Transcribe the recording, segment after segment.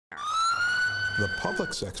The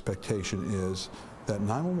public's expectation is that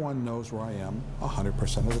 911 knows where I am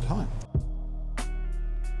 100% of the time.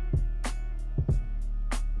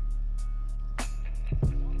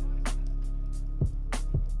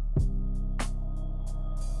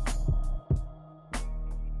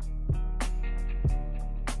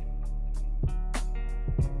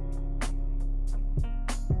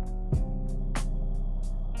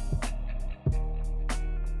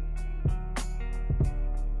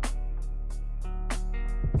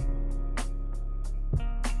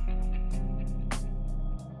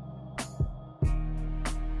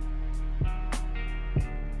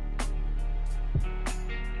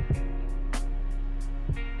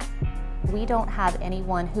 We don't have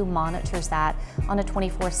anyone who monitors that on a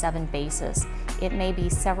 24/7 basis. It may be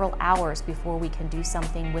several hours before we can do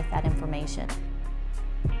something with that information.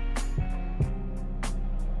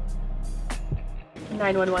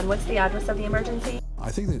 911, what's the address of the emergency?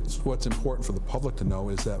 I think that what's important for the public to know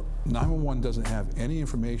is that 911 doesn't have any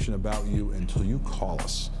information about you until you call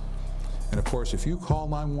us. And of course, if you call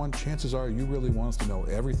 911, chances are you really want us to know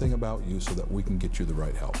everything about you so that we can get you the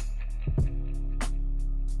right help.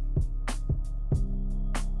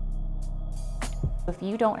 If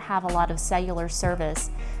you don't have a lot of cellular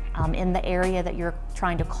service in the area that you're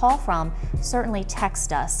trying to call from, certainly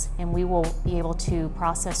text us and we will be able to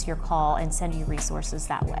process your call and send you resources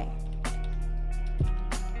that way.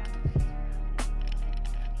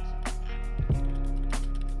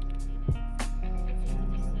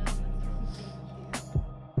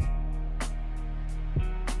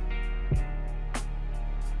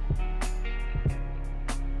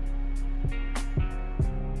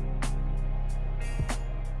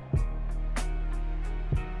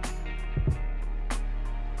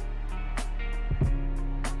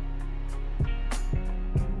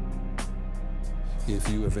 If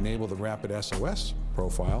you have enabled the Rapid SOS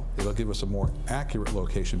profile, it'll give us a more accurate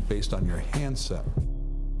location based on your handset.